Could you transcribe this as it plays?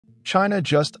China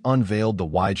just unveiled the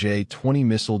YJ-20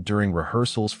 missile during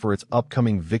rehearsals for its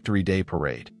upcoming Victory Day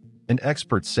parade, and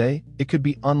experts say it could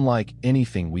be unlike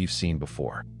anything we've seen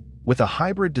before. With a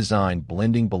hybrid design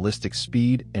blending ballistic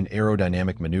speed and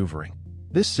aerodynamic maneuvering,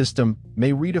 this system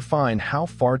may redefine how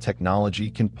far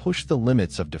technology can push the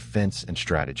limits of defense and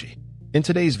strategy. In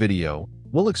today's video,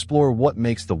 we'll explore what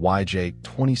makes the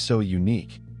YJ-20 so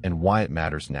unique and why it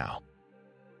matters now.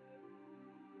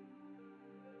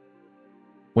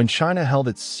 When China held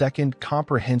its second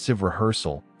comprehensive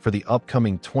rehearsal for the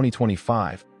upcoming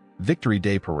 2025 Victory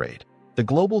Day parade, the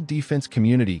global defense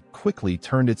community quickly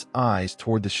turned its eyes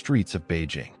toward the streets of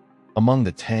Beijing. Among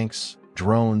the tanks,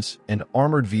 drones, and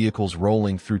armored vehicles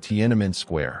rolling through Tiananmen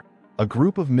Square, a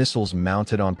group of missiles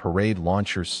mounted on parade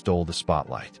launchers stole the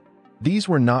spotlight. These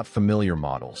were not familiar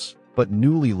models, but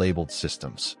newly labeled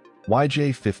systems: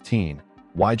 YJ-15,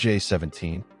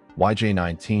 YJ-17,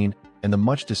 YJ-19, and the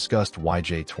much-discussed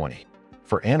YJ-20.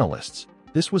 For analysts,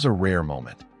 this was a rare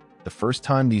moment, the first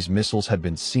time these missiles had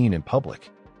been seen in public.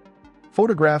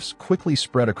 Photographs quickly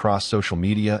spread across social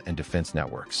media and defense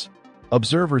networks.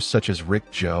 Observers such as Rick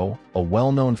Zhou, a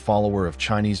well-known follower of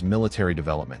Chinese military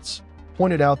developments,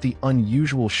 pointed out the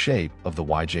unusual shape of the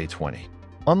YJ-20.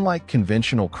 Unlike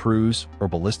conventional cruise or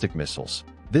ballistic missiles,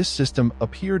 this system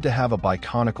appeared to have a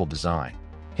biconical design,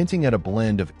 hinting at a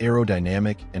blend of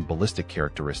aerodynamic and ballistic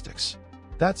characteristics.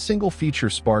 That single feature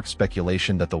sparked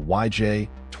speculation that the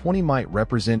YJ-20 might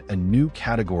represent a new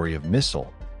category of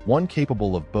missile, one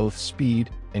capable of both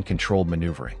speed and controlled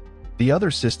maneuvering. The other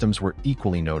systems were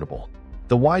equally notable.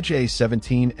 The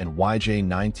YJ-17 and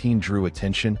YJ-19 drew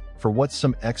attention for what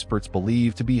some experts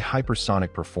believe to be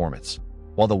hypersonic performance,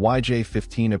 while the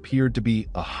YJ-15 appeared to be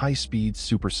a high-speed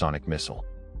supersonic missile.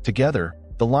 Together,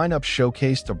 the lineup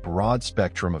showcased a broad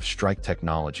spectrum of strike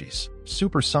technologies: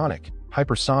 supersonic,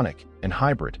 hypersonic, and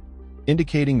hybrid,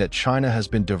 indicating that China has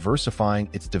been diversifying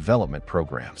its development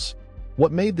programs.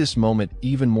 What made this moment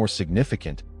even more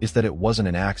significant is that it wasn't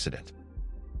an accident.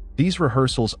 These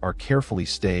rehearsals are carefully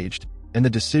staged, and the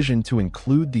decision to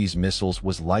include these missiles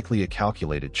was likely a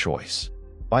calculated choice.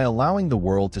 By allowing the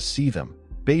world to see them,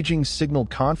 Beijing signaled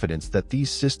confidence that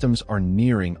these systems are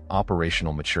nearing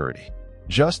operational maturity.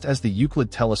 Just as the Euclid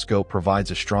telescope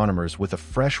provides astronomers with a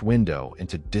fresh window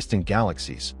into distant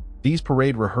galaxies, these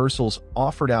parade rehearsals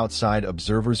offered outside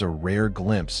observers a rare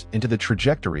glimpse into the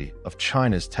trajectory of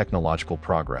China's technological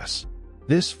progress.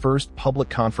 This first public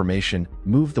confirmation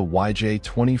moved the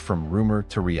YJ-20 from rumor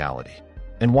to reality.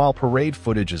 And while parade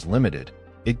footage is limited,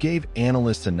 it gave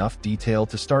analysts enough detail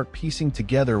to start piecing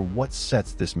together what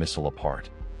sets this missile apart.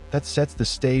 That sets the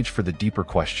stage for the deeper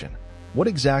question: what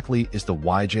exactly is the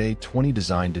YJ-20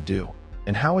 designed to do,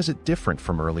 and how is it different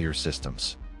from earlier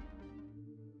systems?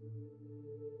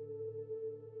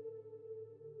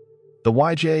 The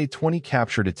YJ-20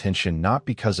 captured attention not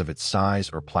because of its size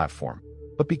or platform,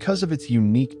 but because of its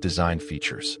unique design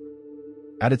features.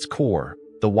 At its core,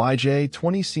 the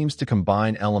YJ-20 seems to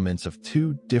combine elements of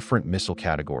two different missile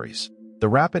categories: the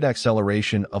rapid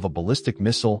acceleration of a ballistic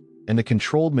missile and the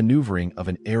controlled maneuvering of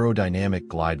an aerodynamic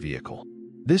glide vehicle.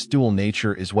 This dual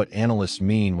nature is what analysts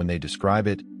mean when they describe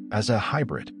it as a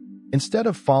hybrid. Instead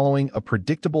of following a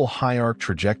predictable high-arc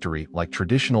trajectory like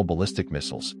traditional ballistic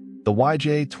missiles, the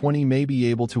YJ-20 may be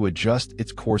able to adjust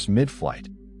its course mid-flight,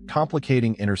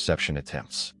 complicating interception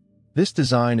attempts. This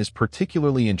design is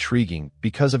particularly intriguing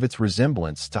because of its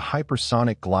resemblance to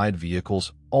hypersonic glide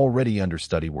vehicles already under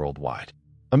study worldwide.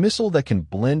 A missile that can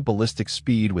blend ballistic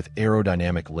speed with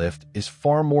aerodynamic lift is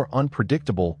far more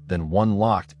unpredictable than one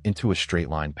locked into a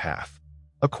straight-line path.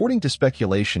 According to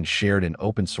speculation shared in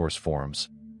open-source forums,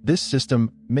 this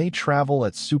system may travel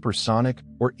at supersonic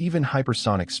or even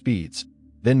hypersonic speeds,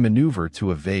 then maneuver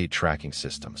to evade tracking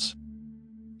systems.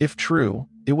 If true,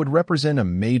 it would represent a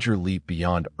major leap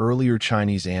beyond earlier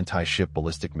Chinese anti-ship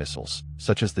ballistic missiles,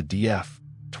 such as the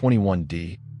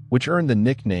DF-21D, which earned the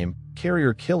nickname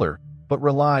Carrier Killer but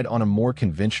relied on a more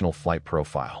conventional flight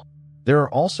profile. There are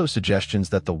also suggestions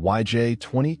that the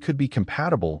YJ-20 could be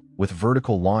compatible with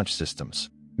vertical launch systems,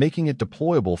 making it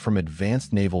deployable from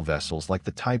advanced naval vessels like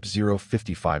the Type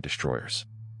 055 destroyers.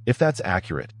 If that's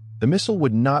accurate, the missile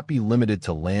would not be limited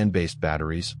to land-based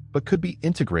batteries, but could be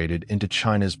integrated into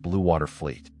China's blue water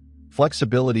fleet.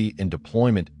 Flexibility in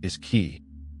deployment is key.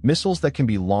 Missiles that can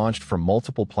be launched from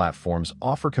multiple platforms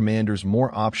offer commanders more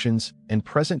options and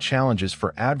present challenges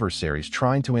for adversaries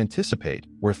trying to anticipate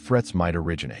where threats might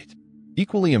originate.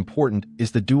 Equally important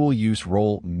is the dual-use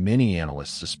role many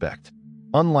analysts suspect.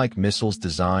 Unlike missiles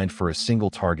designed for a single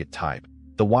target type,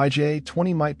 the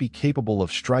YJ-20 might be capable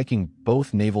of striking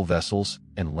both naval vessels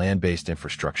and land-based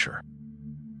infrastructure.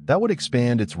 That would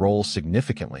expand its role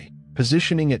significantly,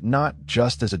 positioning it not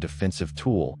just as a defensive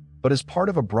tool, but as part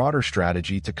of a broader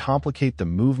strategy to complicate the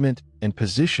movement and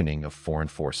positioning of foreign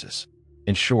forces.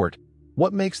 In short,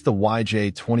 what makes the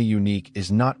YJ-20 unique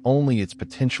is not only its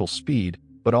potential speed,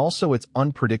 but also its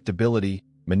unpredictability,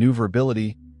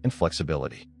 maneuverability, and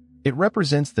flexibility. It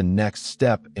represents the next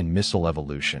step in missile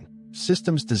evolution,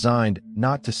 systems designed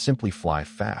not to simply fly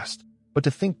fast, but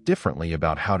to think differently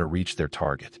about how to reach their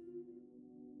target.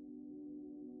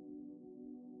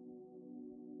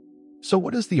 So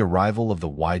what does the arrival of the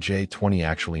YJ-20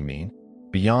 actually mean?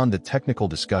 Beyond the technical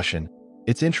discussion,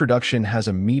 its introduction has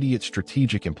immediate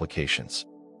strategic implications.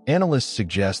 Analysts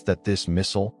suggest that this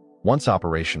missile, once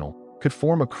operational, could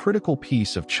form a critical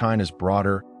piece of China's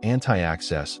broader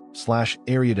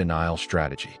anti-access/area denial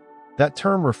strategy. That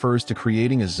term refers to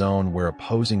creating a zone where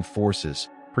opposing forces,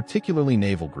 particularly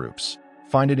naval groups,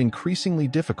 find it increasingly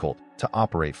difficult to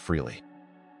operate freely.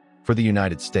 For the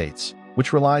United States,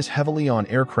 which relies heavily on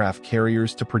aircraft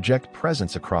carriers to project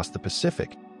presence across the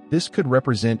Pacific, this could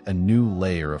represent a new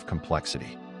layer of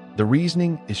complexity. The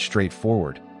reasoning is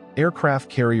straightforward. Aircraft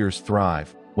carriers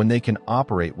thrive when they can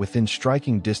operate within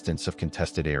striking distance of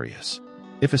contested areas.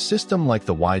 If a system like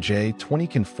the YJ-20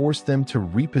 can force them to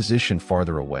reposition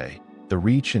farther away, the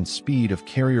reach and speed of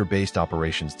carrier-based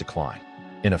operations decline.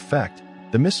 In effect,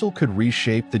 the missile could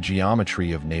reshape the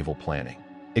geometry of naval planning,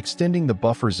 extending the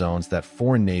buffer zones that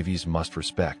foreign navies must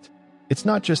respect. It's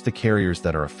not just the carriers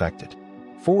that are affected.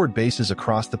 Forward bases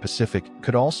across the Pacific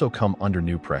could also come under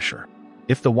new pressure.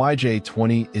 If the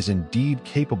YJ-20 is indeed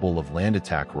capable of land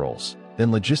attack roles, then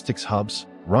logistics hubs,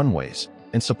 runways,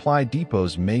 and supply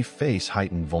depots may face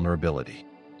heightened vulnerability.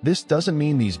 This doesn't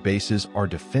mean these bases are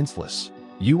defenseless.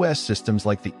 U.S. systems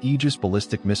like the Aegis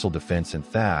ballistic missile defense and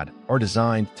THAAD are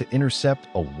designed to intercept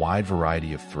a wide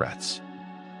variety of threats.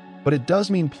 But it does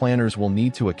mean planners will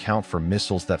need to account for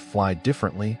missiles that fly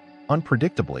differently,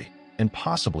 unpredictably, and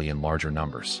possibly in larger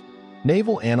numbers.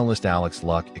 Naval analyst Alex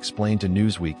Luck explained to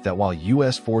Newsweek that while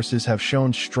U.S. forces have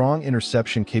shown strong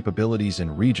interception capabilities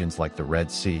in regions like the Red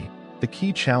Sea, the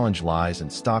key challenge lies in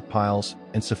stockpiles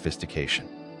and sophistication.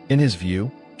 In his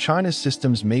view, China's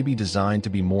systems may be designed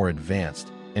to be more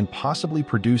advanced and possibly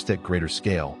produced at greater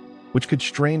scale, which could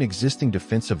strain existing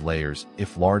defensive layers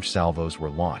if large salvos were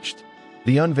launched.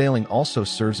 The unveiling also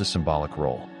serves a symbolic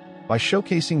role. By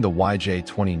showcasing the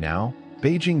YJ-20 now,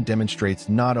 Beijing demonstrates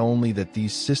not only that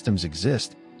these systems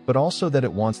exist, but also that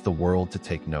it wants the world to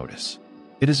take notice.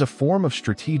 It is a form of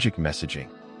strategic messaging,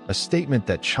 a statement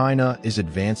that China is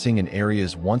advancing in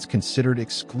areas once considered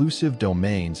exclusive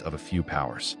domains of a few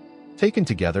powers. Taken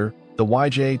together, the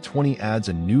YJ-20 adds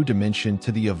a new dimension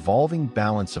to the evolving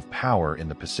balance of power in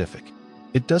the Pacific.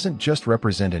 It doesn't just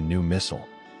represent a new missile.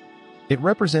 It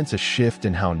represents a shift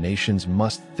in how nations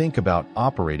must think about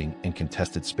operating in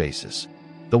contested spaces.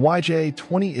 The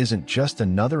YJ-20 isn't just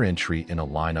another entry in a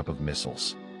lineup of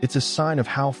missiles. It's a sign of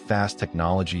how fast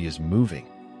technology is moving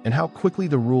and how quickly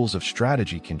the rules of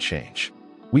strategy can change.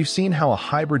 We've seen how a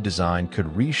hybrid design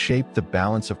could reshape the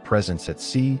balance of presence at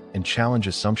sea and challenge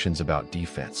assumptions about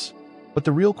defense. But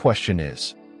the real question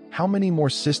is, how many more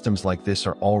systems like this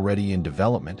are already in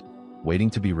development, waiting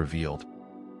to be revealed?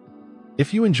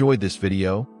 If you enjoyed this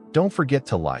video, don't forget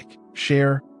to like,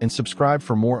 share, and subscribe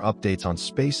for more updates on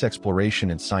space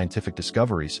exploration and scientific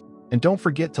discoveries, and don't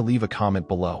forget to leave a comment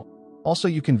below. Also,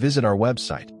 you can visit our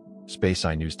website,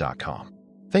 SpaceEyeNews.com.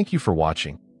 Thank you for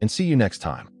watching, and see you next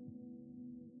time.